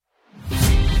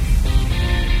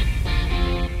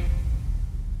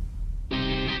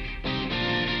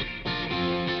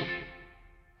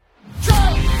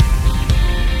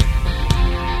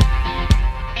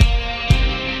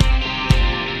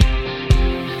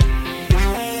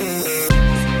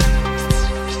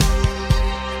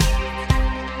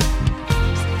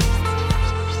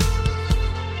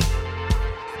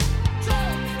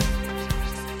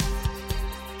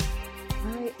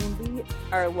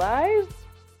live,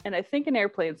 and I think an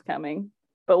airplane's coming,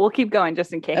 but we'll keep going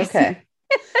just in case. Okay.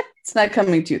 It's not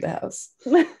coming to the house.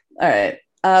 All right.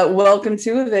 Welcome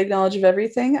to A Vague Knowledge of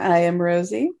Everything. I am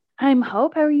Rosie. I'm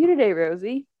Hope. How are you today,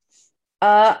 Rosie?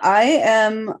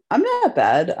 I'm not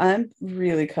bad. I'm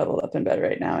really cuddled up in bed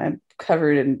right now. I'm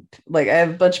covered in, I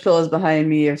have a bunch of pillows behind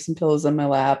me. I have some pillows on my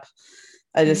lap.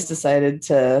 I just decided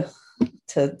to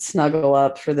snuggle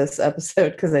up for this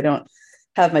episode because I don't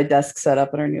have my desk set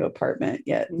up in our new apartment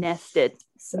yet. Nested.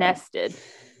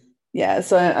 Yeah,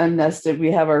 so I'm nested.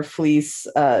 We have our fleece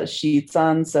sheets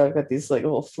on, so I've got these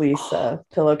little fleece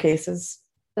pillowcases.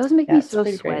 Those make me so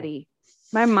sweaty. Great.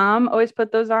 My mom always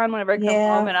put those on whenever I come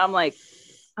home, and I'm like,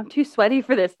 I'm too sweaty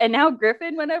for this. And now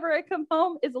Griffin, whenever I come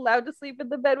home, is allowed to sleep in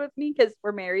the bed with me because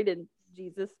we're married and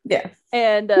Jesus. Yeah.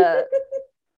 And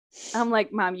I'm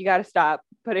like, Mom, you got to stop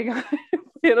putting on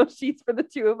little sheets for the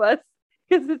two of us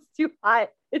because it's too hot.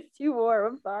 It's too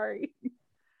warm. I'm sorry.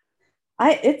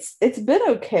 It's been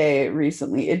okay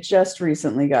recently. It just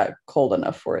recently got cold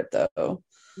enough for it though.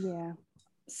 Yeah.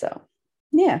 So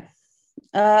yeah.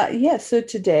 So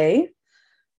today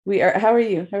we are, how are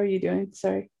you doing?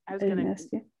 Sorry. I was gonna ask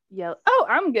you. Yeah. Oh,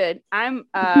 I'm good. I'm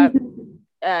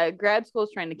grad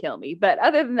school's trying to kill me, but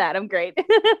other than that, I'm great.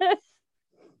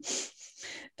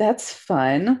 That's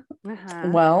fun.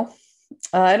 Well,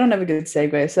 I don't have a good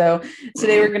segue. So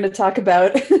today we're going to talk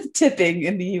about tipping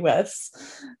in the US,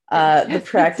 the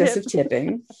practice of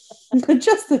tipping.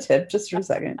 Just the tip, just for a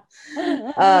second.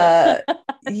 Yeah.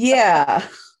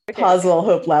 Okay. Pause while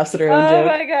Hope laughs at her own joke. Oh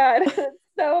my God. It's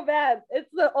so bad. It's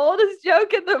the oldest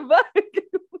joke in the book.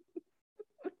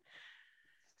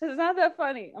 It's not that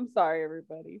funny. I'm sorry,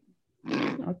 everybody.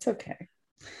 It's okay.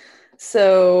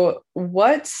 So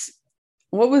what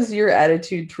was your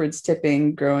attitude towards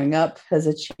tipping growing up? Has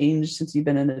it changed since you've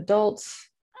been an adult?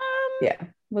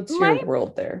 What's your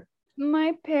world there?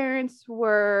 My parents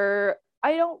were,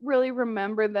 I don't really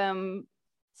remember them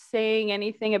saying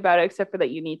anything about it except for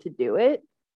that you need to do it.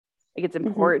 Like it's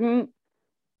important.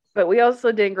 But we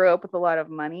also didn't grow up with a lot of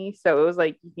money. So it was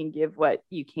like you can give what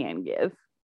you can give.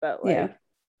 But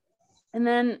and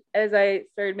then as I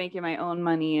started making my own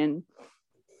money and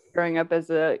growing up as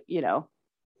a,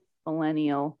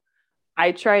 millennial,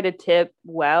 I try to tip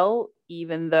well,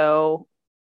 even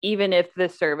if the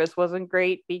service wasn't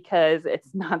great, because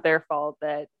it's not their fault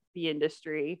that the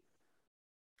industry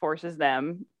forces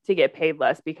them to get paid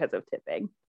less because of tipping.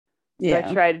 Yeah. So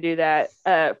I try to do that.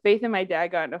 Faith and my dad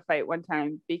got in a fight one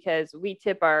time because we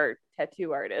tip our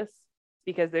tattoo artists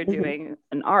because they're doing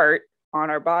an art on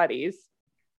our bodies.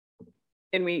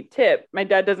 And we tip. My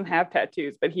dad doesn't have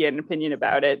tattoos, but he had an opinion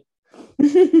about it.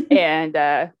 And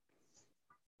that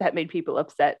made people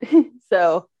upset.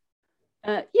 So,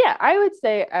 I would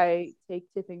say I take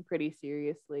tipping pretty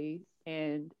seriously.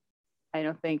 And I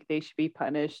don't think they should be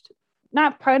punished.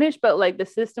 Not punished, but like the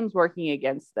system's working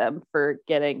against them for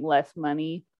getting less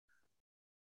money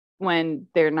when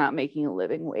they're not making a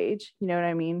living wage. You know what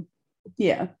I mean?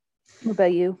 Yeah. What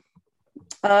about you?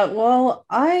 Well,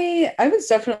 I was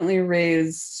definitely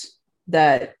raised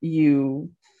that you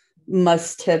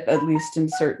must tip at least in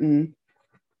certain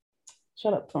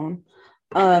shut up phone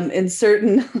in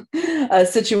certain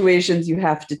situations you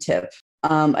have to tip.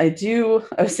 I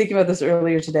was thinking about this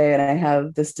earlier today, and I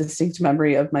have this distinct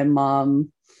memory of my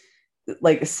mom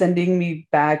sending me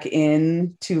back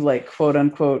in to quote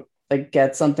unquote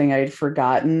get something I'd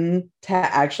forgotten to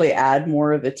actually add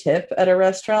more of a tip at a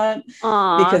restaurant.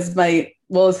 Aww. Because my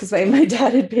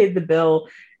dad had paid the bill,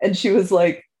 and she was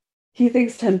like, he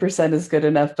thinks 10% is good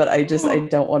enough, but I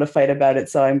don't want to fight about it.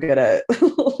 So I'm going to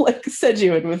send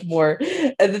you in with more.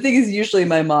 And the thing is, usually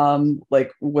my mom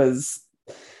was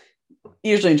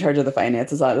usually in charge of the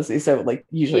finances, honestly. So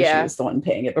usually she was the one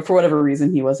paying it, but for whatever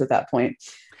reason he was at that point.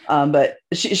 But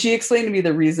she explained to me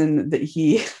the reason that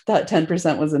he thought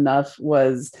 10% was enough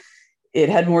was it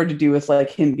had more to do with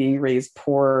him being raised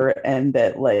poor, and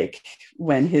that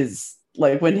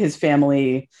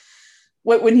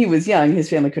when he was young, his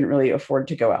family couldn't really afford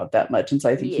to go out that much. And so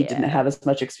I think he didn't have as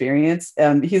much experience.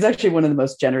 He's actually one of the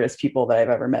most generous people that I've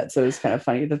ever met. So it was kind of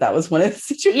funny that was one of the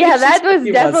situations. Yeah, that was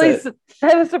definitely,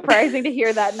 that was surprising to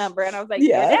hear that number. And I was like,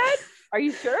 yeah, Dad, are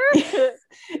you sure?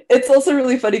 It's also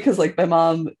really funny because my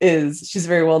mom she's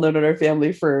very well known in our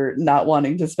family for not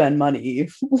wanting to spend money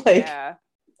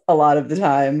a lot of the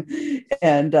time.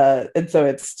 And so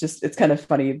it's kind of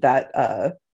funny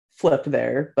that flip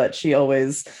there, but she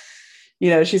always,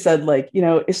 she said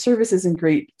if service isn't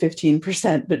great,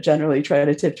 15%, but generally try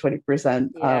to tip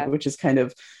 20%, which is kind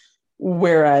of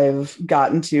where I've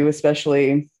gotten to,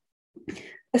 especially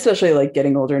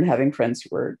getting older and having friends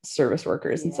who were service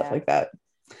workers and stuff like that.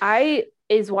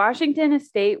 Is Washington a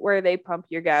state where they pump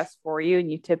your gas for you and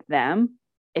you tip them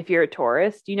if you're a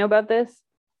tourist? Do you know about this?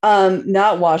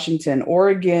 Not Washington,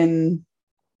 Oregon.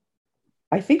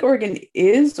 I think Oregon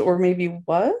is, or maybe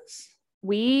was.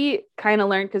 We kind of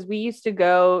learned because we used to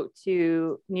go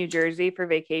to New Jersey for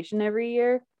vacation every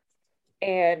year.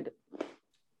 And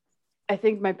I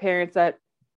think my parents at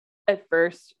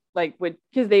first like would,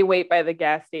 because they wait by the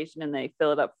gas station and they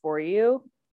fill it up for you,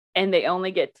 and they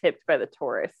only get tipped by the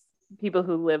tourists. People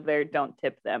who live there don't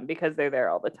tip them because they're there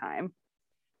all the time.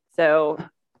 So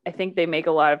I think they make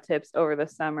a lot of tips over the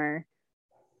summer.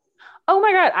 Oh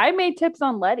my God, I made tips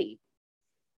on Letty.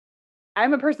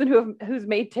 I'm a person who's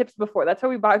made tips before. That's how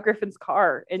we bought Griffin's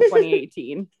car in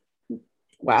 2018.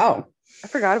 Wow. I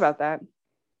forgot about that.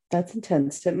 That's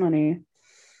intense tip money.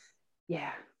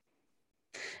 Yeah.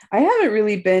 I haven't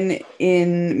really been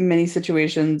in many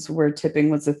situations where tipping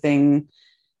was a thing,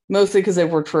 mostly because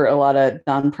I've worked for a lot of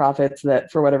nonprofits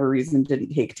that for whatever reason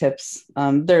didn't take tips.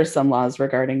 There are some laws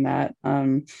regarding that.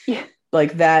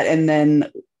 Like that. And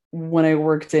then when I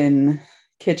worked in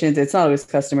kitchens, it's not always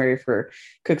customary for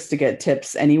cooks to get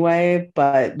tips anyway,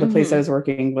 but the place I was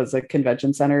working was a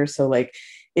convention center. So like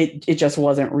it just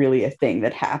wasn't really a thing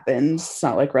that happened. It's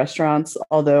not like restaurants,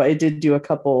 although I did do a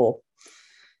couple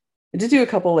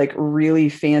like really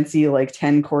fancy, like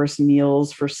 10-course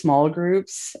meals for small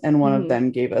groups. And one of them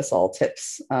gave us all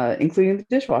tips, including the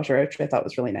dishwasher, which I thought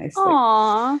was really nice.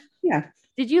 Aww. Like, yeah.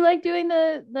 Did you like doing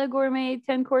the gourmet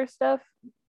 10-course stuff?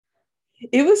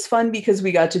 It was fun because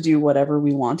we got to do whatever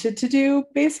we wanted to do,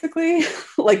 basically.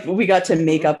 Like we got to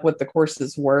make up what the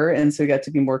courses were. And so we got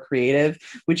to be more creative,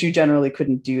 which you generally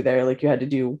couldn't do there. Like you had to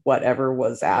do whatever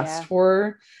was asked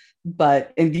for.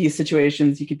 But in these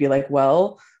situations, you could be like,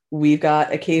 well, we've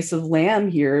got a case of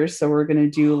lamb here, so we're going to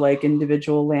do like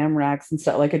individual lamb racks and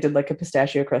stuff. Like I did like a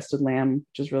pistachio crusted lamb,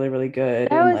 which is really, really good.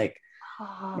 That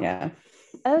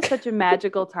was such a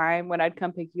magical time when I'd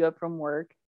come pick you up from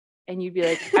work and you'd be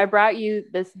like, I brought you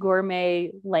this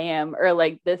gourmet lamb, or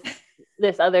like this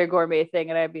other gourmet thing.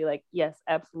 And I'd be like, yes,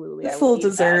 absolutely. This little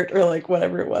dessert or like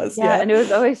whatever it was. Yeah. And it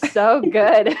was always so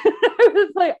good. I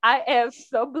was like, I am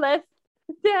so blessed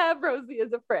to have Rosie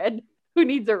as a friend who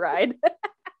needs a ride.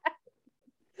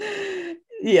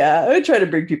 Yeah, I would try to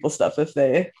bring people stuff if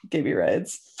they gave me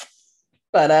rides.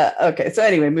 But okay, so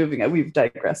anyway, moving on. We've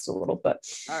digressed a little, but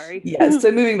sorry. Yeah,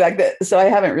 so moving back, so I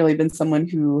haven't really been someone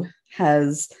who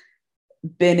has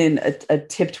been in a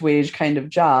tipped wage kind of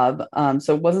job.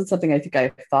 So it wasn't something I think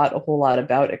I thought a whole lot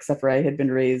about, except for I had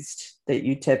been raised that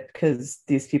you tip because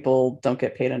these people don't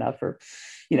get paid enough, or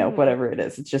whatever it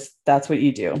is. It's just that's what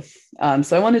you do.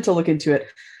 So I wanted to look into it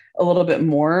a little bit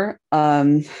more,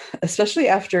 especially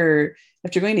after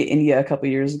going to India a couple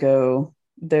years ago.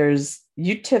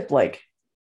 You tip like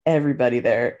everybody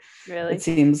there. Really? It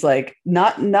seems like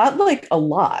not like a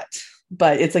lot,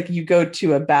 but it's like you go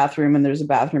to a bathroom and there's a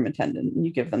bathroom attendant and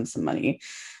you give them some money,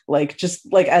 like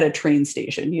just like at a train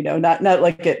station, not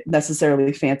like at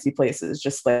necessarily fancy places,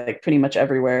 just like pretty much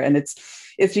everywhere. And it's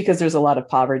because there's a lot of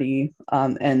poverty,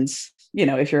 and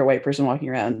if you're a white person walking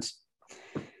around,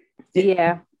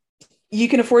 you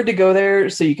can afford to go there,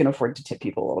 so you can afford to tip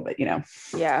people a little bit,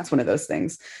 Yeah. It's one of those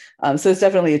things. So it's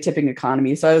definitely a tipping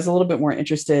economy. So I was a little bit more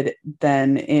interested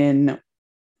then in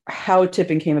how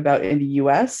tipping came about in the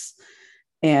US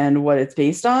and what it's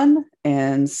based on.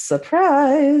 And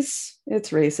surprise,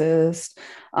 it's racist.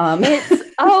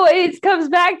 It always comes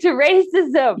back to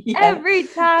racism every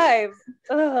time.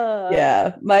 Ugh.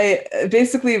 Yeah. My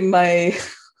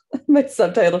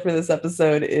subtitle for this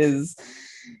episode is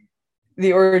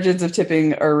 "The Origins of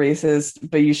Tipping Are Racist,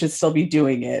 but you should still be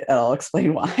doing it." And I'll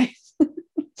explain why.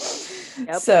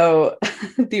 Yep. So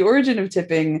the origin of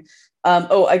tipping,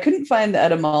 I couldn't find the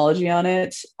etymology on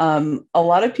it. A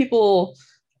lot of people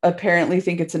apparently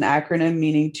think it's an acronym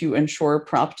meaning to ensure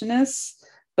promptness,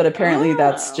 but apparently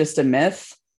that's just a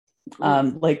myth.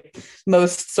 Like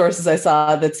most sources I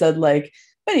saw that said like,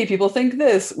 many people think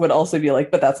this, would also be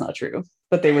like, but that's not true.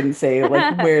 But they wouldn't say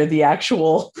like where the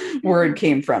actual word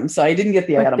came from. So I didn't get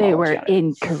the etymology. They were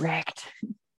incorrect.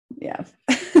 Yeah.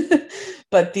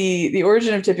 But the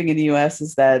origin of tipping in the US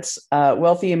is that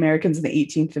wealthy Americans in the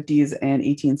 1850s and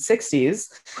 1860s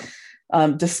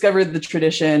discovered the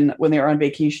tradition when they were on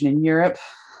vacation in Europe,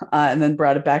 and then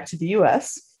brought it back to the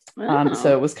US.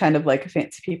 So it was kind of like a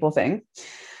fancy people thing.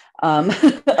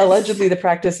 Allegedly, the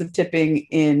practice of tipping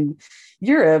in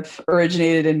Europe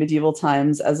originated in medieval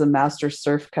times as a master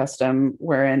serf custom,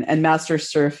 and master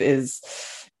serf is,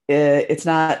 it's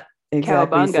not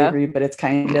exactly Cowabunga. slavery, but it's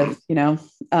kind of,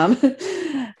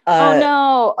 Oh Uh,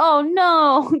 no. Oh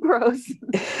no. Gross.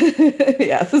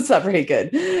 yeah, that's not very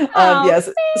good. Oh, Yes,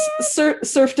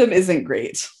 serfdom isn't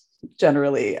great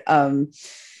generally.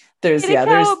 There's made a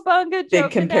there's cowabunga big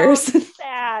joke and now I'm comparison.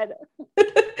 sad.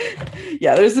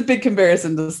 Yeah, there's a big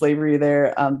comparison to slavery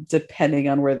there, depending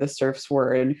on where the serfs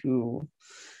were and who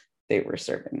they were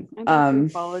serving. I'd like to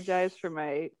apologize for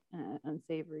my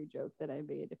unsavory joke that I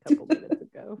made a couple minutes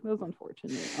ago. It was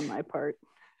unfortunate on my part.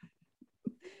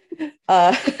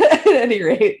 At any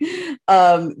rate,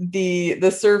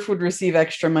 the serf would receive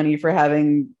extra money for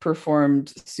having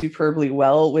performed superbly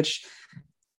well, which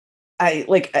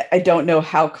I don't know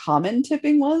how common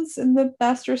tipping was in the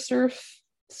master serf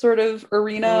sort of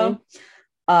arena.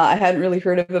 I hadn't really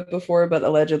heard of it before, but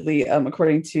allegedly,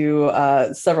 according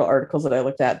to several articles that I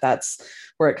looked at, that's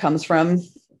where it comes from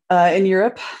in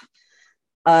Europe.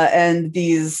 And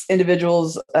these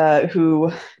individuals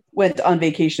who went on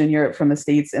vacation in Europe from the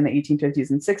States in the 1850s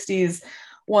and 60s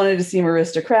wanted to seem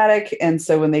aristocratic. And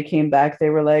so when they came back, they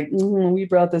were like, we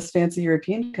brought this fancy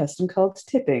European custom called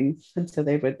tipping. And so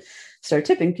they would start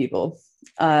tipping people.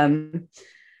 A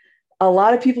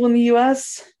lot of people in the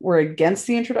US were against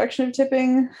the introduction of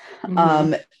tipping.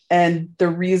 And the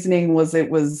reasoning was it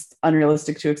was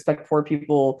unrealistic to expect poor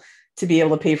people to be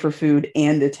able to pay for food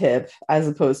and a tip, as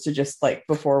opposed to just like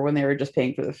before when they were just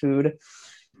paying for the food.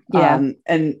 Yeah.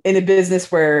 And in a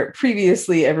business where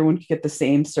previously everyone could get the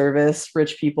same service,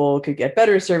 rich people could get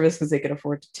better service because they could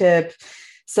afford to tip.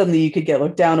 Suddenly you could get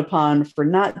looked down upon for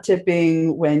not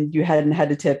tipping when you hadn't had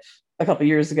to tip a couple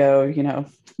years ago, you know.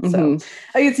 So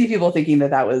I could see people thinking that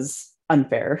that was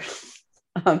unfair.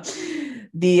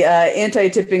 The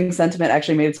anti-tipping sentiment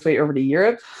actually made its way over to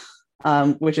Europe,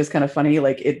 which is kind of funny.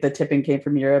 Like the tipping came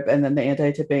from Europe, and then the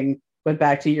anti-tipping went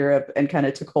back to Europe and kind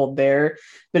of took hold there.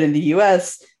 But in the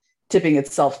US, tipping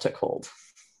itself took hold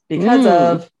because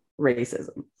of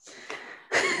racism.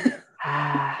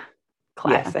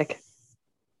 Classic.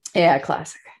 Yeah,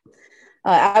 classic.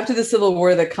 After the Civil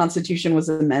War, the Constitution was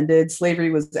amended.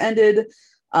 Slavery was ended,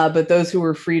 but those who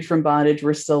were freed from bondage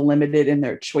were still limited in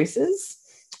their choices.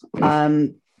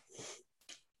 That's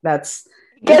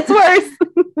gets worse.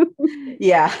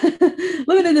 Yeah,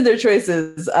 limited in their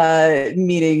choices,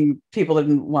 meaning people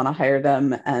didn't want to hire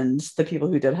them, and the people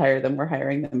who did hire them were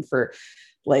hiring them for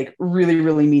like really,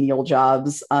 really menial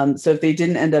jobs. So if they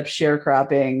didn't end up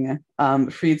sharecropping,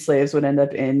 freed slaves would end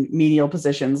up in menial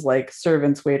positions like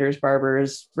servants, waiters,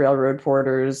 barbers, railroad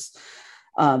porters,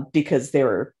 because they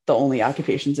were the only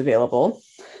occupations available.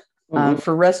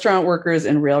 For restaurant workers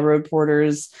and railroad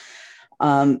porters,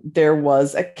 there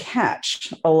was a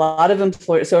catch. A lot of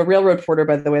employers, so a railroad porter,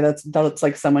 by the way, that's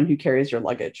like someone who carries your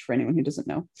luggage, for anyone who doesn't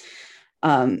know.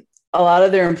 A lot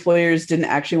of their employers didn't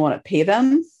actually want to pay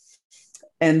them.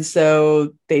 And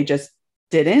so they just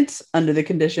didn't, under the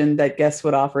condition that guests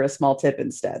would offer a small tip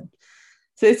instead.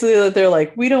 So basically they're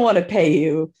like, we don't want to pay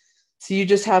you, so you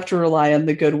just have to rely on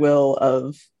the goodwill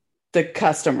of the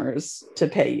customers to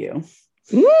pay you.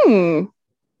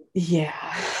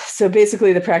 Yeah. So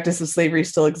basically the practice of slavery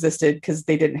still existed because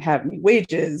they didn't have any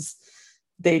wages.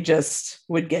 They just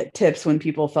would get tips when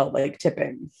people felt like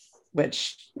tipping,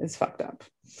 which is fucked up.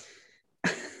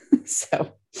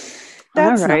 So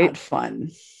that's not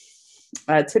fun.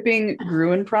 Tipping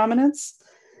grew in prominence,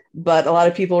 but a lot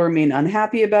of people remain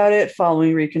unhappy about it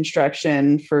following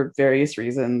Reconstruction for various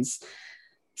reasons.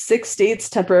 6 states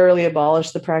temporarily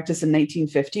abolished the practice in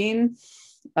 1915. In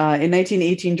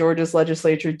 1918, Georgia's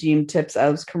legislature deemed tips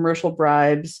as commercial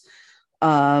bribes,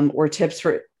 or tips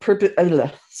for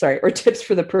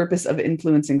the purpose of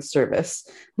influencing service.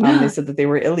 They said that they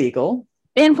were illegal.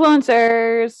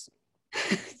 Influencers.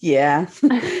 Yeah.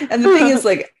 And the thing is,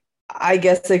 like, I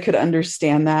guess I could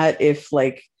understand that if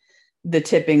like the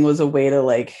tipping was a way to,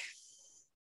 like,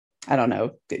 I don't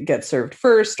know, get served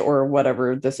first or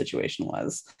whatever the situation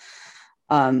was.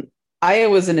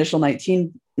 Iowa's initial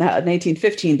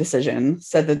 1915 decision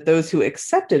said that those who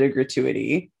accepted a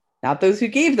gratuity, not those who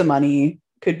gave the money,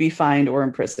 could be fined or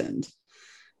imprisoned.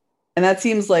 And that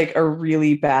seems like a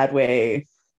really bad way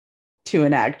to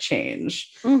enact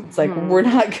change. It's like, we're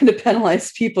not going to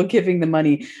penalize people giving the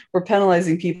money. We're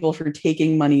penalizing people for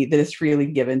taking money that is freely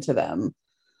given to them.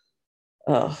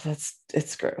 Oh,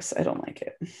 it's gross. I don't like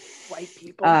it. White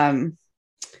people.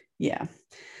 Yeah.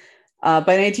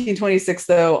 By 1926,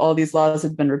 though, all these laws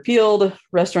had been repealed.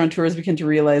 Restaurateurs began to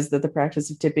realize that the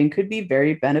practice of tipping could be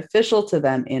very beneficial to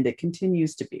them, and it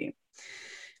continues to be.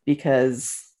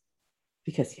 Because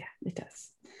yeah, it does.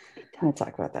 We'll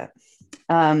talk about that.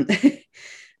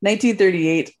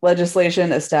 1938,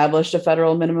 legislation established a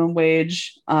federal minimum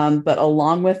wage, but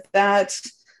along with that,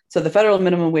 So the federal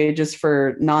minimum wage is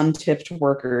for non-tipped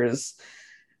workers.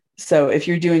 So if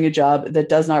you're doing a job that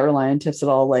does not rely on tips at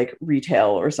all, like retail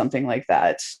or something like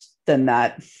that, then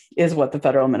that is what the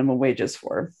federal minimum wage is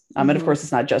for. And of course,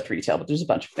 it's not just retail, but there's a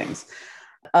bunch of things.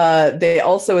 They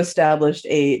also established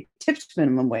a tipped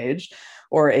minimum wage,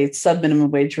 or a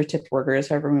sub-minimum wage for tipped workers,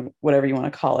 whatever you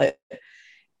want to call it.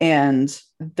 And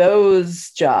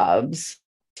those jobs,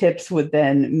 tips would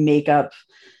then make up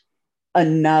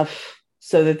enough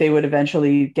so that they would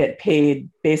eventually get paid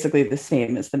basically the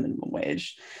same as the minimum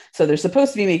wage. So they're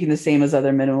supposed to be making the same as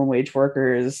other minimum wage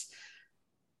workers,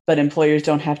 but employers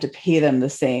don't have to pay them the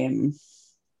same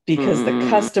because the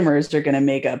customers are going to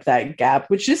make up that gap,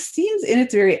 which just seems in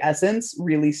its very essence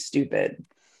really stupid.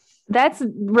 That's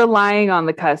relying on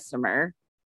the customer.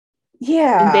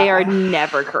 Yeah. And they are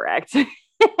never correct.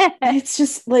 It's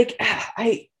just like,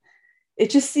 it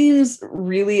just seems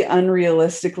really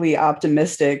unrealistically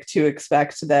optimistic to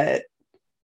expect that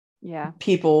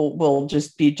people will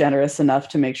just be generous enough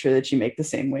to make sure that you make the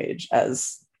same wage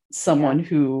as someone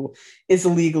who is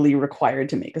legally required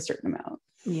to make a certain amount.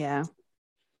 Yeah.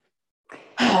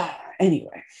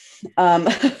 Anyway,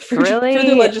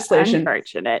 further legislation.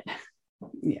 Unfortunate.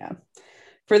 Yeah.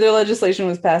 Further legislation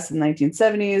was passed in the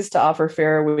 1970s to offer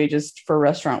fair wages for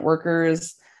restaurant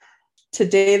workers.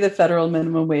 Today, the federal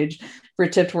minimum wage for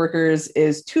tipped workers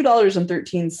is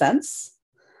 $2.13.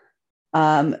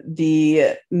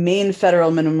 The main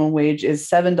federal minimum wage is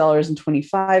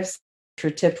 $7.25 for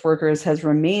tipped workers, has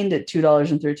remained at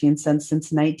 $2.13 since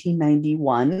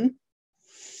 1991.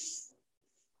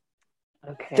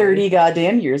 Okay. 30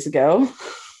 goddamn years ago.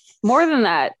 More than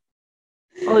that.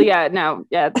 Well, yeah, no,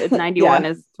 yeah, 91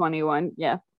 is 21.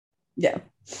 Yeah. Yeah.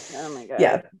 Oh my God.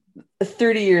 Yeah.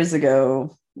 30 years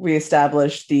ago, we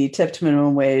established the tipped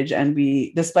minimum wage, and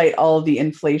we, despite all of the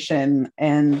inflation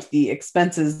and the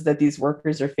expenses that these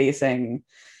workers are facing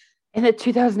in the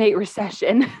 2008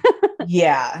 recession,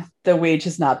 the wage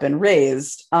has not been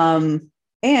raised. And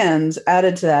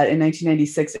added to that, in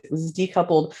 1996, it was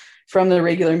decoupled from the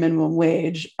regular minimum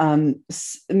wage,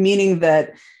 meaning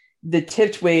that the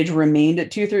tipped wage remained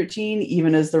at $2.13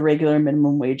 even as the regular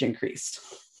minimum wage increased.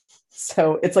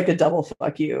 So it's like a double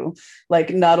fuck you.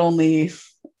 Like, not only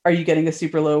are you getting a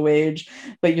super low wage,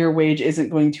 but your wage isn't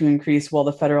going to increase while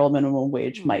the federal minimum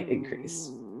wage might increase.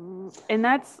 And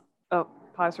that's,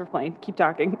 pause for plane. Keep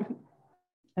talking.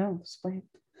 Oh, explain.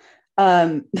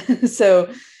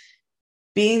 So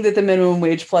being that the minimum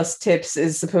wage plus tips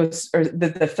is supposed, or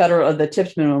that the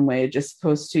tipped minimum wage is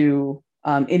supposed to,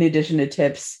 in addition to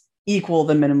tips, equal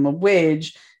the minimum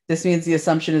wage, this means the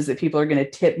assumption is that people are going to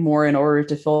tip more in order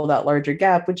to fill that larger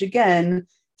gap, which again,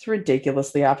 is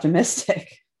ridiculously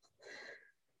optimistic.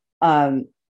 I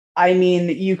mean,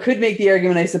 you could make the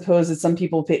argument, I suppose, that some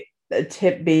people pay a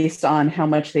tip based on how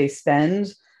much they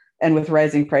spend, and with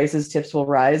rising prices, tips will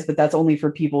rise, but that's only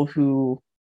for people who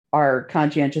are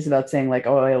conscientious about saying like,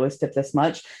 oh, I always tip this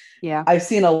much. Yeah. I've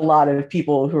seen a lot of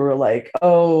people who are like,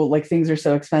 oh, like things are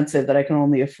so expensive that I can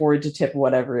only afford to tip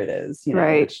whatever it is, you know,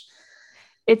 right.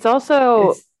 It's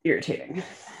also irritating.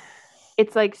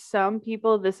 It's like some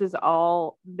people, this is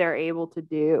all they're able to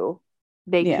do.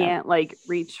 They can't like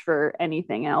reach for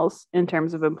anything else in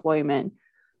terms of employment.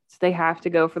 So they have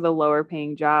to go for the lower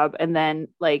paying job. And then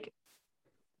like,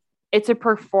 it's a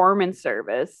performance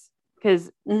service,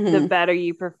 because the better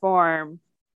you perform,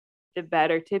 the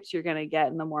better tips you're going to get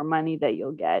and the more money that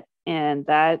you'll get. And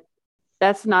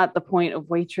that's not the point of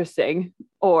waitressing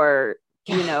or,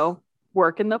 you know,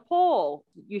 working the pole.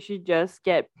 You should just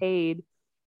get paid.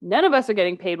 None of us are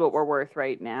getting paid what we're worth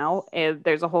right now. And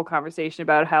there's a whole conversation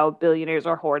about how billionaires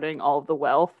are hoarding all of the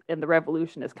wealth and the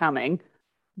revolution is coming.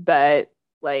 But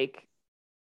like,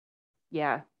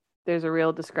 yeah, there's a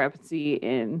real discrepancy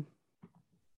in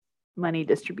money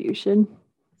distribution.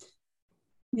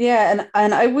 Yeah,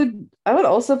 and I would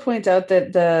also point out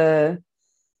that the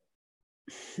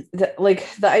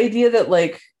idea that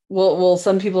like, well,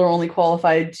 some people are only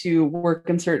qualified to work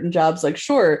in certain jobs, like,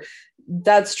 sure,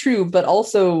 that's true, but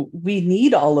also we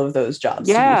need all of those jobs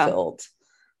to be filled.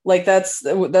 Like that's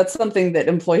something that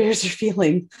employers are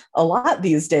feeling a lot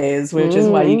these days, which is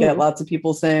why you get lots of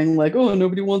people saying like, oh,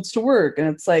 nobody wants to work. And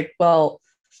it's like, well,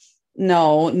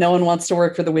 no one wants to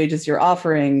work for the wages you're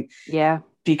offering. Yeah.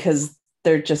 Because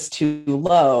they're just too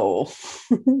low.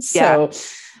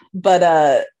 But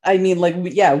I mean, like,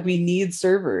 we need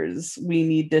servers, we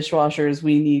need dishwashers,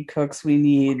 we need cooks, we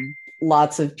need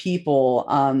lots of people.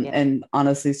 And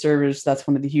honestly, servers, that's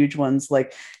one of the huge ones.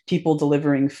 Like people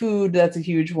delivering food, that's a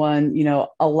huge one. You know,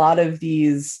 a lot of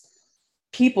these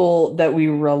people that we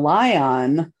rely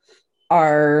on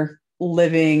are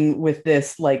living with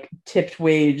this like tipped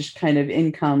wage kind of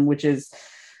income, which is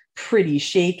pretty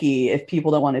shaky if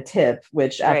people don't want to tip,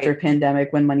 which after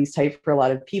pandemic, when money's tight for a lot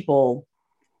of people,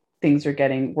 things are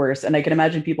getting worse. And I can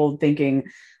imagine people thinking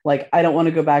like, I don't want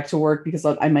to go back to work because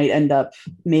I might end up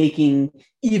making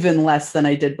even less than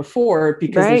I did before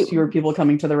because there's fewer people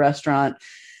coming to the restaurant.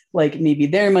 Like maybe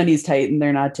their money's tight and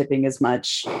they're not tipping as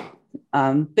much.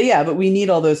 But we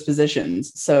need all those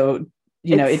positions. So,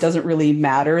 it doesn't really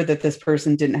matter that this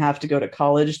person didn't have to go to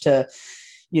college to,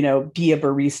 be a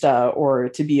barista or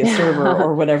to be a server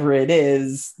or whatever it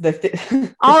is.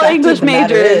 All English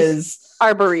majors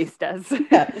are baristas.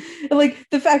 Yeah. Like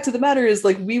the fact of the matter is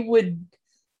like, we would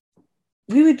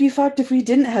be fucked if we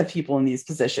didn't have people in these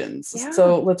positions. Yeah.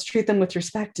 So let's treat them with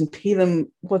respect and pay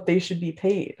them what they should be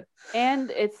paid.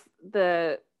 And it's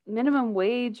the minimum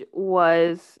wage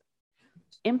was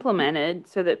implemented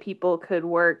so that people could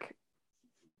work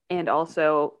and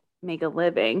also make a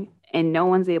living. And no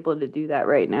one's able to do that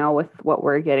right now with what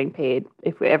we're getting paid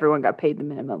if everyone got paid the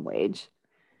minimum wage.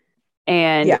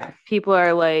 And people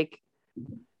are like,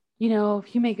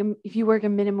 if you work a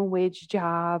minimum wage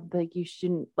job, like you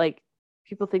shouldn't, like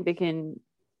people think they can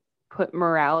put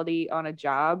morality on a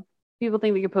job. People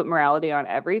think they can put morality on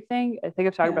everything. I think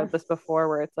I've talked about this before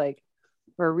where it's like,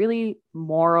 we're a really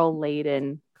moral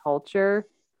laden culture.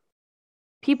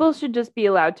 People should just be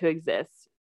allowed to exist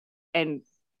and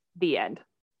the end.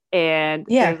 And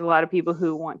there's a lot of people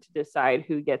who want to decide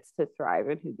who gets to thrive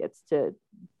and who gets to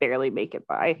barely make it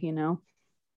by,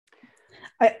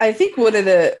 I think one of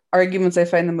the arguments I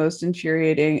find the most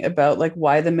infuriating about like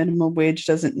why the minimum wage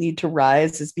doesn't need to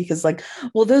rise is because like,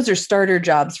 well, those are starter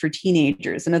jobs for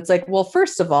teenagers. And it's like, well,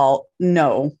 first of all,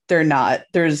 no, they're not.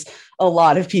 There's a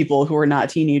lot of people who are not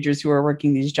teenagers who are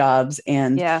working these jobs.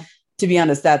 And to be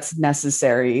honest, that's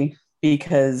necessary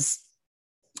because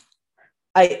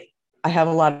I have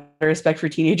a lot of respect for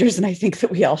teenagers and I think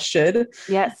that we all should.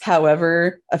 Yes.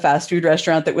 However, a fast food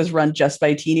restaurant that was run just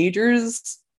by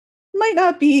teenagers might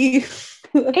not be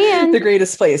the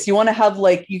greatest place. You want to have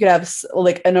you could have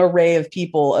like an array of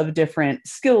people of different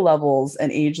skill levels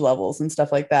and age levels and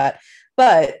stuff like that.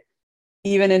 But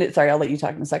I'll let you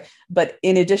talk in a sec. But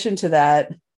in addition to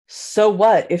that, so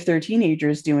what if they're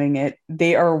teenagers doing it?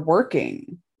 They are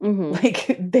working. Mm-hmm.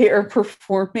 Like they are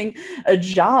performing a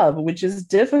job, which is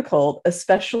difficult,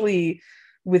 especially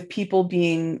with people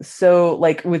being so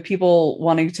with people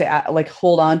wanting to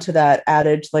hold on to that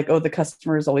adage, like, oh, the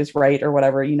customer is always right or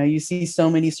whatever. You see so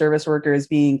many service workers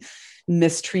being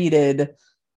mistreated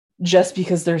just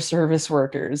because they're service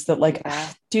workers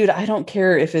that dude, I don't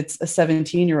care if it's a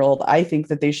 17-year-old. I think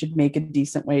that they should make a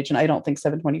decent wage. And I don't think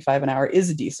 $7.25 an hour is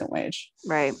a decent wage.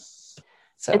 Right.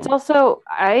 So it's also,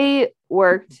 I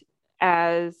worked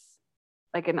as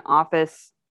like an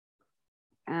office.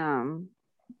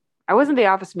 I wasn't the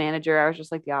office manager. I was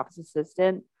just like the office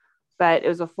assistant, but it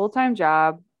was a full-time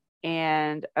job.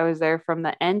 And I was there from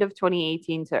the end of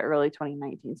 2018 to early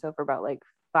 2019. So for about like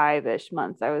 5-ish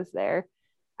months, I was there.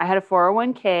 I had a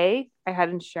 401k, I had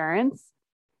insurance,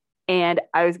 and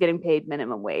I was getting paid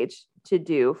minimum wage to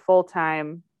do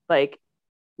full-time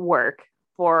work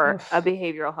for a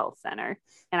behavioral health center.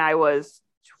 And I was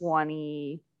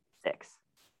 26.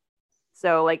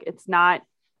 So it's not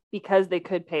because they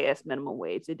could pay us minimum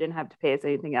wage. They didn't have to pay us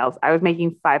anything else. I was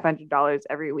making $500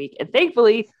 every week. And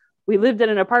thankfully we lived in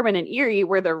an apartment in Erie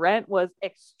where the rent was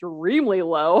extremely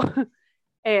low.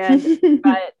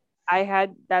 But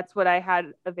that's what I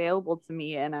had available to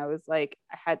me. And I was like,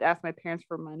 I had to ask my parents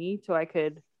for money so I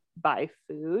could buy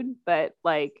food. But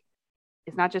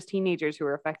it's not just teenagers who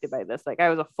are affected by this. I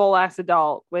was a full ass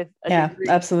adult with a degree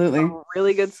absolutely from a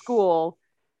really good school.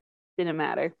 Didn't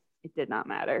matter. It did not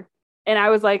matter. And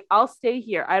I was like, I'll stay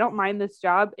here. I don't mind this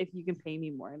job if you can pay me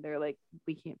more. And they're like,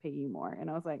 we can't pay you more. And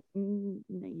I was like, no,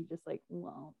 you just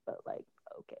well, but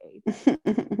okay.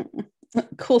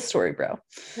 Cool story, bro.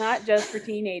 Not just for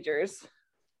teenagers.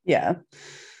 Yeah.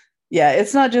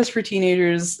 It's not just for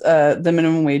teenagers, the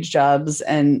minimum wage jobs.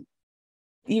 And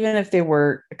even if they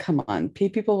were, come on, pay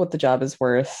people what the job is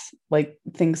worth.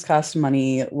 Things cost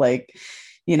money.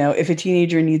 If a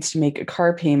teenager needs to make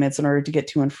car payments in order to get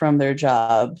to and from their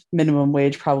job, minimum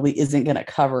wage probably isn't going to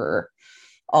cover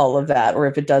all of that. Or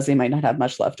if it does, they might not have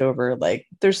much left over.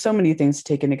 There's so many things to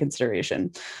take into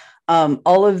consideration.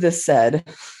 All of this said,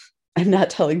 I'm not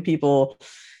telling people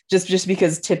just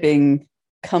because tipping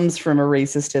comes from a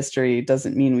racist history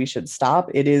doesn't mean we should stop.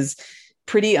 It is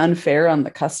pretty unfair on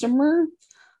the customer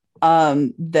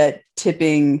that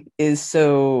tipping is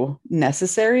so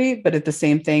necessary, but at the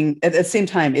same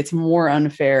time, it's more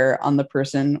unfair on the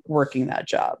person working that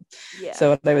job. Yeah.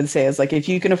 So what I would say is if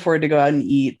you can afford to go out and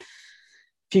eat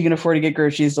if you can afford to get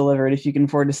groceries delivered, if you can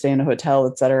afford to stay in a hotel,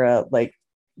 etc., like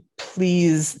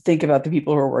please think about the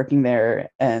people who are working there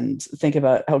and think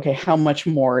about, okay, how much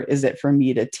more is it for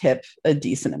me to tip a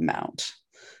decent amount?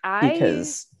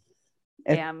 Because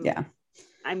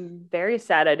I'm very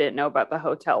sad I didn't know about the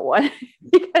hotel one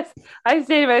because I've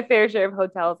stayed in my fair share of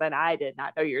hotels and I did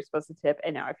not know you were supposed to tip,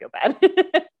 and now I feel bad.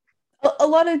 A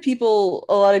lot of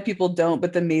people don't,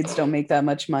 but the maids don't make that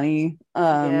much money.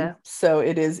 So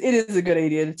it is a good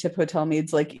idea to tip hotel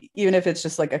maids, like even if it's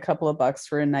just like a couple of bucks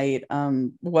for a night.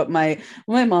 What my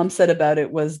mom said about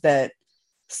it was that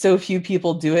so few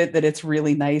people do it that it's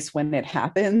really nice when it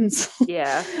happens.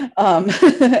 Yeah.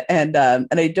 And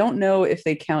I don't know if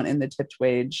they count in the tipped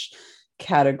wage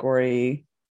category.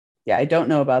 Yeah, I don't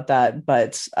know about that,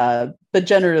 but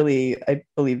generally I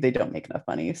believe they don't make enough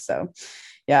money. So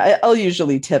yeah, I'll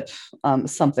usually tip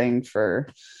something for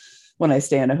when I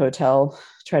stay in a hotel,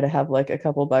 try to have like a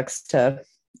couple bucks to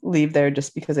leave there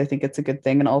just because I think it's a good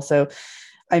thing. And also,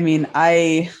 I mean,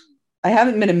 I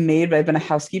haven't been a maid, but I've been a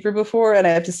housekeeper before. And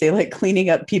I have to say, like, cleaning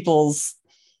up people's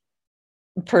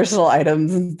personal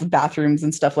items and the bathrooms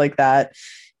and stuff like that,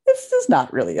 this is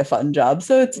not really a fun job.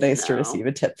 So it's nice to receive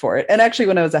a tip for it. And actually,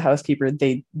 when I was a housekeeper,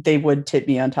 they would tip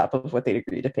me on top of what they'd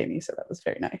agree to pay me. So that was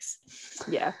very nice.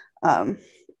 Yeah.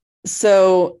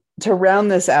 So to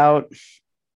round this out,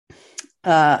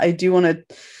 I do want to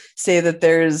say that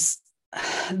there is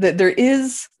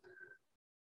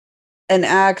an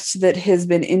act that has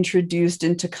been introduced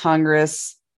into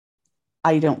Congress.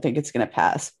 I don't think it's going to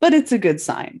pass, but it's a good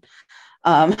sign.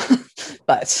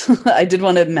 But I did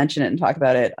want to mention it and talk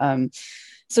about it,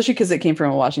 especially because it came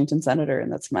from a Washington senator,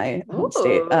 and that's my home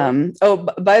state.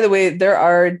 By the way, there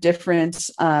are different.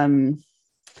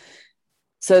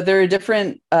 So there are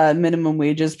different minimum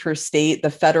wages per state. The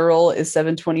federal is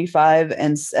 $7.25,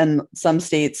 and some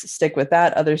states stick with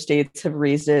that. Other states have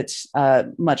raised it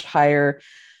much higher,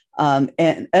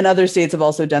 and other states have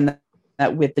also done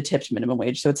that with the tipped minimum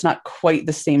wage. So it's not quite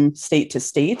the same state to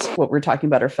state. What we're talking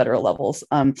about are federal levels.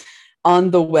 On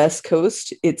the West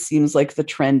Coast, it seems like the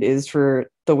trend is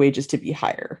for the wages to be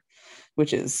higher,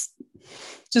 which is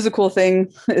a cool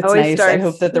thing. It's always nice. I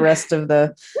hope that the rest of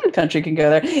the country can go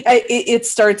there. It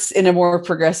starts in a more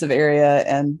progressive area,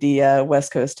 and the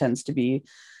West Coast tends to be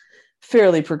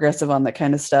fairly progressive on that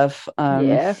kind of stuff.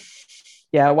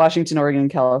 Washington, Oregon,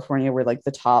 and California were like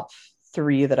the top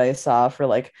 3 that I saw for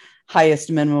like highest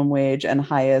minimum wage and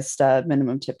highest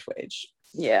minimum tipped wage.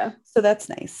 Yeah. So that's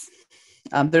nice.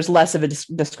 There's less of a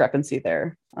discrepancy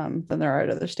there than there are at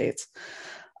other states.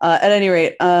 At any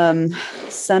rate,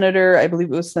 Senator, I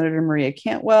believe it was Senator Maria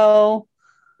Cantwell.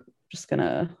 Just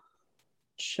gonna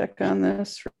check on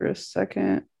this for a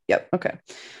second. Yep. Okay.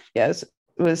 Yes,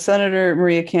 it was Senator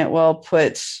Maria Cantwell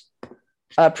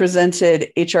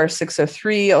presented HR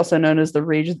 603, also known as the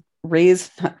Raise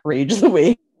the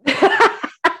Wage.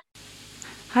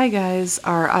 Hi guys,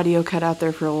 our audio cut out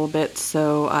there for a little bit,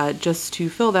 so just to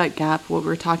fill that gap, what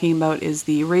we're talking about is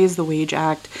the Raise the Wage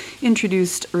Act,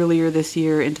 introduced earlier this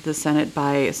year into the Senate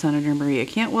by Senator Maria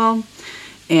Cantwell.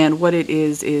 And what it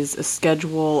is a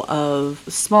schedule of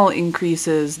small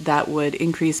increases that would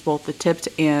increase both the tipped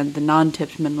and the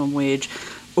non-tipped minimum wage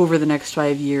over the next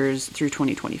 5 years through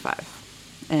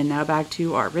 2025. And now back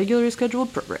to our regularly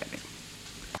scheduled programming.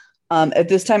 At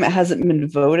this time, it hasn't been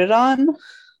voted on.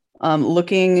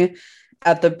 Looking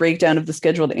at the breakdown of the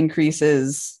scheduled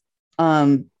increases,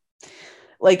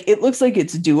 like it looks like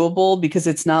it's doable because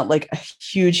it's not like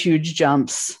huge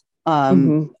jumps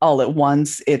all at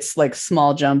once. It's like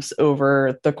small jumps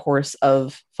over the course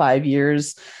of 5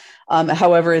 years.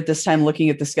 However, at this time,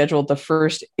 looking at the schedule, the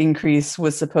first increase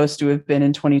was supposed to have been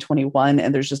in 2021,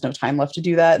 and there's just no time left to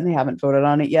do that, and they haven't voted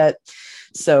on it yet.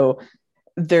 So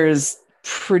there's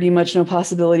pretty much no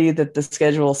possibility that the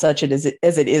schedule such as it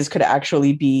is could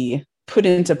actually be put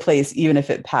into place, even if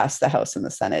it passed the House and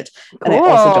the Senate. And I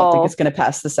also don't think it's going to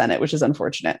pass the Senate, which is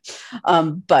unfortunate.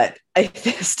 But I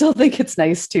still think it's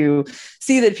nice to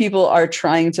see that people are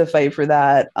trying to fight for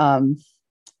that,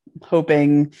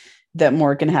 hoping that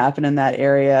more can happen in that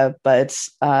area. But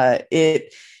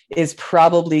it is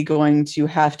probably going to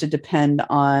have to depend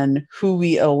on who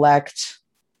we elect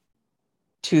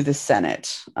to the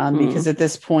Senate, because at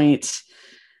this point,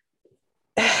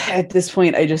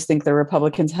 I just think the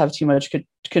Republicans have too much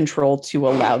control to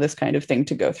allow this kind of thing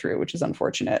to go through, which is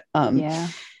unfortunate. And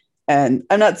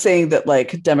I'm not saying that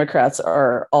like Democrats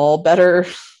are all better,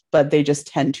 but they just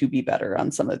tend to be better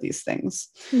on some of these things.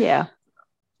 Yeah.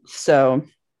 So,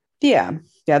 yeah.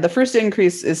 The first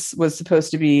increase was supposed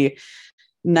to be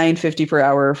 $9.50 per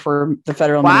hour for the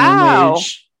federal minimum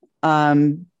wage.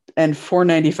 and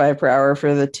 $4.95 per hour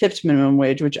for the tipped minimum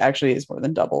wage, which actually is more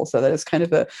than double. So that is kind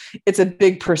of it's a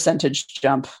big percentage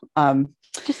jump.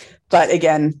 But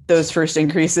again, those first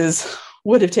increases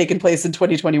would have taken place in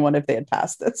 2021 if they had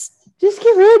passed this.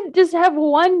 Just have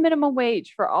one minimum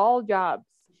wage for all jobs.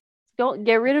 Don't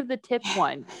get rid of the tip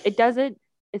one. It's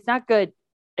not good.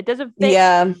 It doesn't fit.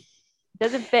 Yeah. It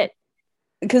doesn't fit.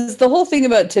 Because the whole thing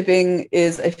about tipping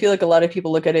is I feel like a lot of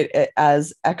people look at it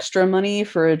as extra money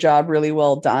for a job really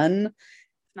well done.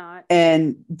 It's not.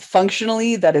 And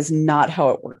functionally, that is not how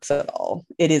it works at all.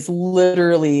 It is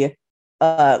literally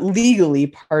legally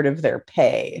part of their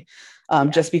pay.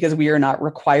 Just because we are not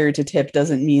required to tip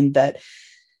doesn't mean that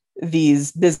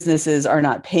these businesses are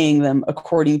not paying them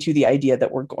according to the idea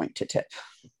that we're going to tip.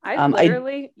 I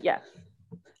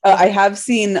have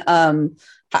seen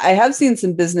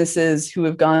some businesses who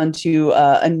have gone to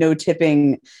a no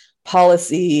tipping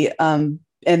policy. And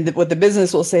what the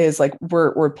business will say is like,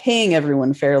 we're paying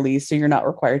everyone fairly, so you're not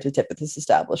required to tip at this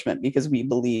establishment because we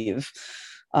believe,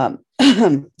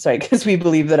 because we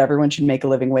believe that everyone should make a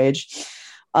living wage.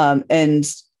 And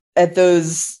at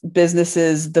those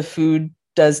businesses, the food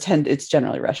it's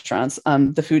generally restaurants.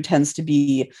 The food tends to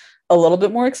be a little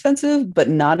bit more expensive, but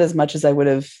not as much as I would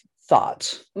have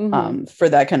thought for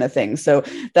that kind of thing. So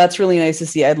that's really nice to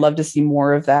see. I'd love to see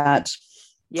more of that.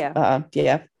 Yeah. What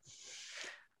was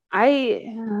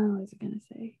I going to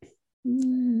say?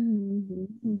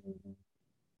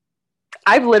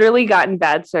 I've literally gotten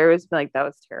bad service, but like, that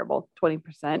was terrible.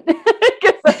 20%.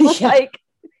 Because like,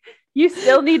 you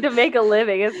still need to make a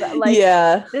living. It's like,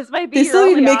 this might be. They still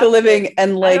need to make a living,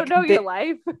 and like, I don't know your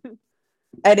life.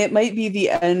 And it might be the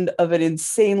end of an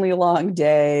insanely long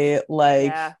day.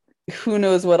 Like, who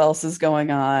knows what else is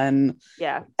going on?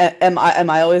 Yeah. Am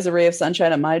I always a ray of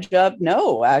sunshine at my job?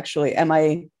 No, actually. Am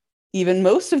I even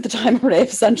most of the time a ray of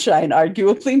sunshine?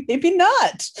 Arguably, maybe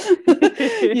not.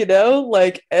 You know,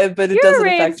 like, but it You're doesn't a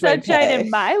ray affect of sunshine my pay. in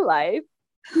my life.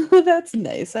 Well, that's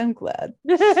nice. I'm glad.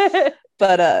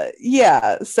 But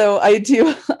so I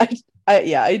do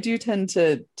I do tend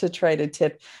to try to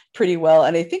tip pretty well.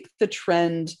 And I think the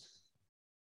trend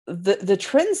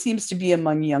seems to be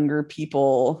among younger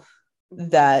people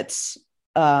that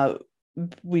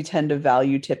we tend to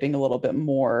value tipping a little bit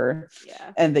more,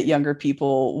 and that younger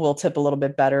people will tip a little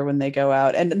bit better when they go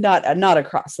out, and not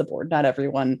across the board, not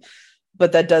everyone.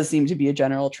 But that does seem to be a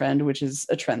general trend, which is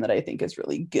a trend that I think is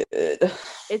really good.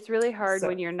 It's really hard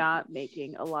when you're not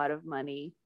making a lot of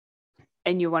money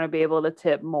and you want to be able to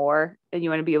tip more and you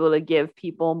want to be able to give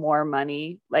people more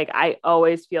money. Like, I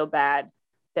always feel bad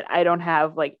that I don't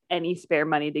have like any spare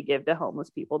money to give to homeless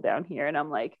people down here. And I'm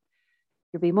like,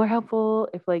 you'd be more helpful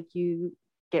if like you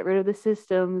get rid of the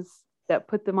systems that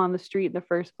put them on the street in the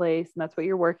first place. And that's what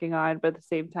you're working on. But at the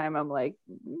same time, I'm like,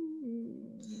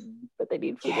 but they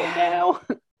need food now.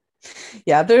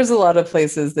 Yeah, there's a lot of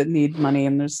places that need money,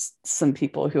 and there's some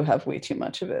people who have way too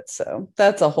much of it. So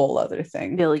that's a whole other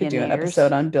thing. Billionaires. Could do an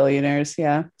episode on billionaires.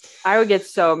 Yeah. I would get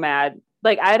so mad.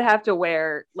 Like, I'd have to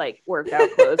wear like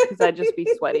workout clothes because I'd just be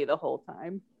sweaty the whole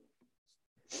time.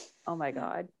 Oh my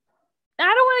God. I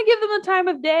don't want to give them the time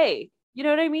of day. You know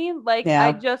what I mean? Like,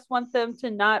 I just want them to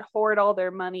not hoard all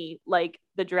their money like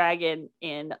the dragon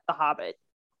in The Hobbit.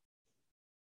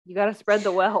 You got to spread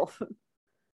the wealth.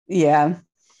 Yeah.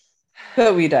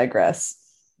 But we digress.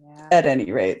 At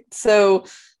any rate. So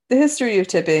the history of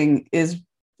tipping is,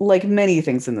 like many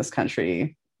things in this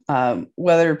country,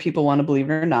 whether people want to believe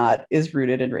it or not, is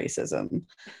rooted in racism.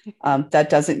 That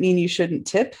doesn't mean you shouldn't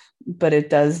tip, but it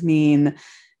does mean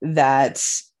that,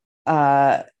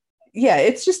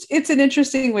 it's an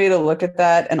interesting way to look at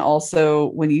that. And also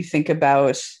when you think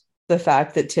about the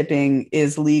fact that tipping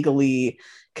is legally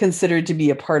considered to be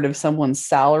a part of someone's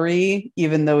salary,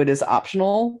 even though it is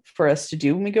optional for us to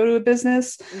do when we go to a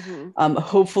business.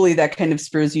 Hopefully that kind of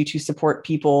spurs you to support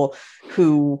people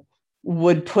who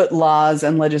would put laws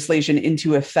and legislation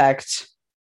into effect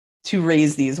to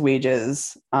raise these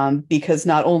wages, because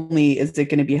not only is it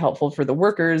going to be helpful for the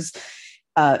workers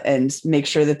and make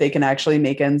sure that they can actually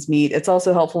make ends meet, it's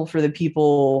also helpful for the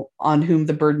people on whom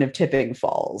the burden of tipping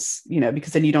falls,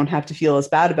 because then you don't have to feel as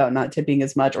bad about not tipping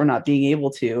as much or not being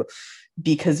able to,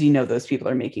 because those people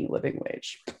are making a living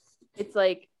wage. It's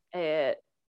like the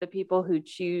people who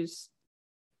choose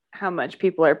how much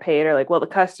people are paid are like, well, the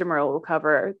customer will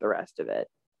cover the rest of it.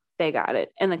 They got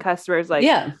it. And the customer's like,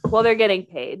 well, they're getting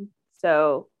paid,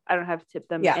 so I don't have to tip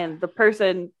them. And the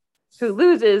person who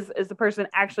loses is the person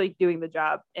actually doing the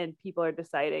job, and people are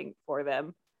deciding for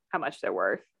them how much they're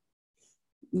worth.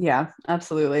 Yeah,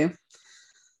 absolutely. It's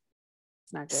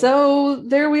not good. So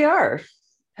there we are.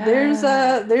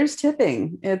 There's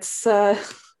tipping. It's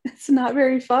It's not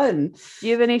very fun. Do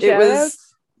you have any It shout was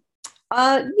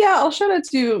outs? yeah, I'll shout out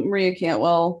to Maria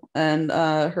Cantwell and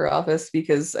her office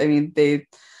because I mean they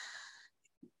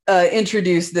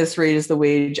introduced this Raise the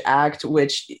Wage Act,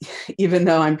 which, even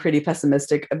though I'm pretty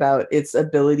pessimistic about its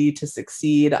ability to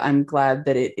succeed, I'm glad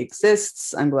that it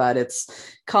exists. I'm glad it's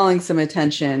calling some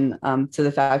attention to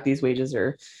the fact these wages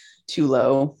are too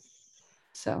low.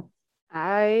 So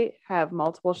I have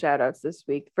multiple shout outs this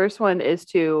week. First one is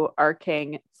to our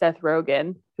king, Seth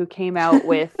Rogen, who came out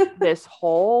with this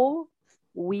whole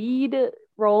weed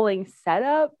rolling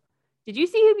setup. Did you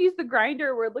see him use the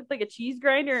grinder where it looked like a cheese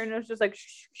grinder and it was just like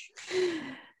shh, shh, shh.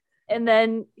 And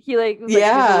then he use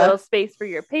a little space for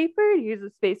your paper, use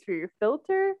a space for your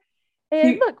filter.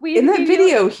 And look, in that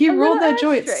video, he rolled that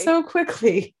joint so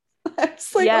quickly. I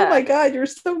was like, oh my God, you're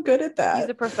so good at that. He's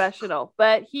a professional.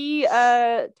 But he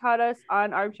taught us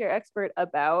on Armchair Expert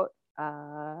about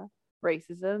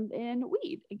racism in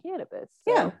weed and cannabis.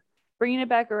 So bringing it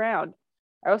back around.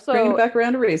 Bringing it back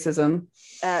around to racism.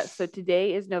 So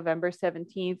today is November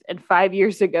 17th, and 5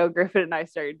 years ago, Griffin and I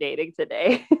started dating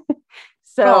today.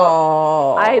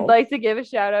 So I'd like to give a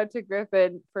shout out to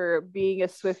Griffin for being a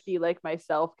Swiftie like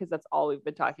myself, because that's all we've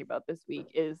been talking about this week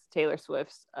is Taylor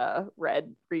Swift's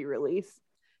Red re-release.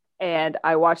 And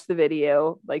I watched the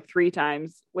video like 3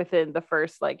 times within the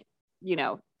first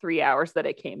 3 hours that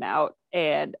it came out,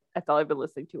 and that's all I've been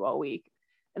listening to all week.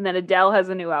 And then Adele has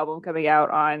a new album coming out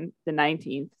on the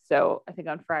 19th. So I think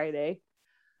on Friday.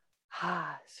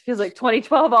 This feels like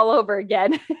 2012 all over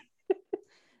again.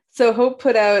 So Hope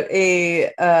put out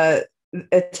a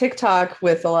TikTok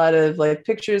with a lot of like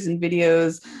pictures and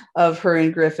videos of her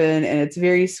and Griffin, and it's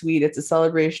very sweet. It's a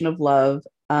celebration of love.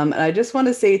 And I just want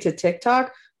to say to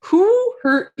TikTok, who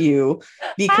hurt you?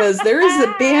 Because there is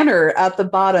a banner at the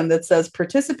bottom that says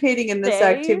participating in this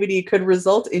activity could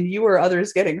result in you or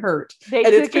others getting hurt. And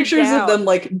it's pictures of them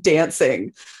like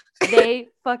dancing. They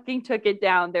fucking took it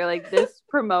down. They're like, this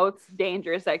promotes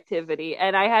dangerous activity.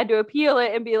 And I had to appeal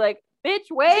it and be like, bitch,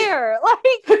 where? Like,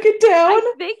 took it down.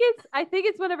 I think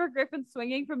it's whenever Griffin's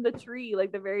swinging from the tree,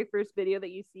 like the very first video that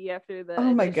you see after the.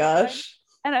 Oh my gosh.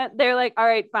 And they're like, all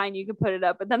right, fine, you can put it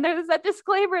up. But then there's that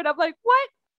disclaimer, and I'm like, what?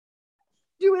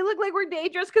 Do we look like we're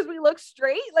dangerous because we look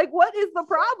straight? Like, what is the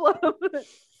problem?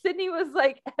 Sydney was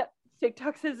like,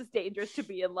 TikTok says it's dangerous to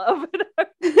be in love.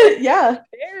 Yeah.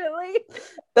 Apparently.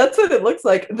 That's what it looks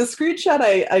like. The screenshot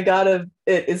I got of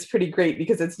it is pretty great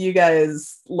because it's you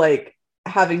guys like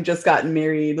having just gotten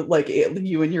married, like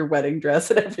you in your wedding dress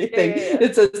and everything. Yeah.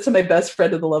 It says to my best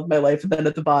friend of the love of my life, and then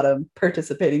at the bottom,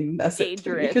 participating in this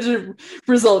dangerous could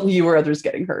result in you or others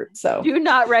getting hurt. So do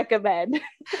not recommend.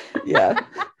 Yeah.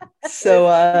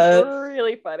 So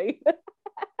really funny.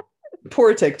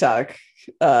 Poor TikTok.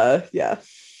 Yeah.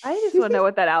 I just want to know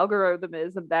what that algorithm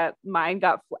is of that mine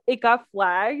got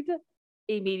flagged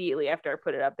immediately after I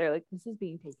put it up. They're like, this is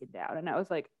being taken down. And I was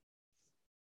like,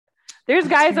 there's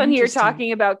guys on here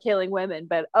talking about killing women,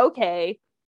 but okay.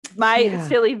 My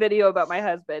silly video about my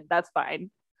husband, that's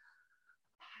fine.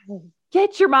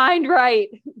 Get your mind right.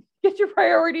 Get your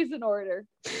priorities in order.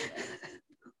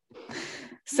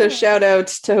 So shout out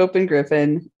to Hope and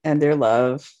Griffin and their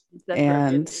love.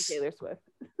 And Taylor Swift.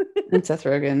 And Seth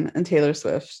Rogen and Taylor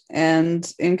Swift. And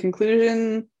in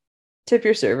conclusion, tip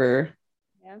your server.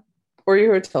 Yeah. Or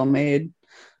your hotel maid.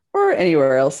 Or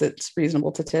anywhere else it's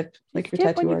reasonable to tip. Like your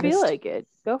tip tattoo when artist. You feel like it.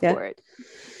 Go for it.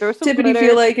 Throw some tip when you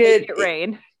feel like it.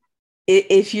 Rain.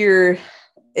 If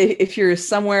you're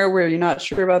somewhere where you're not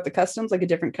sure about the customs, like a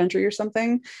different country or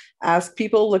something, ask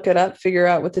people, look it up, figure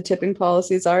out what the tipping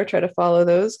policies are, try to follow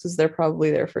those because they're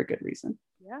probably there for a good reason.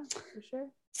 Yeah, for sure.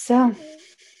 So,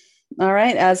 all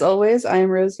right. As always, I am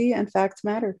Rosie and facts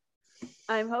matter.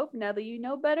 I'm Hope. Now that you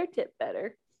know better, tip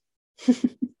better. Just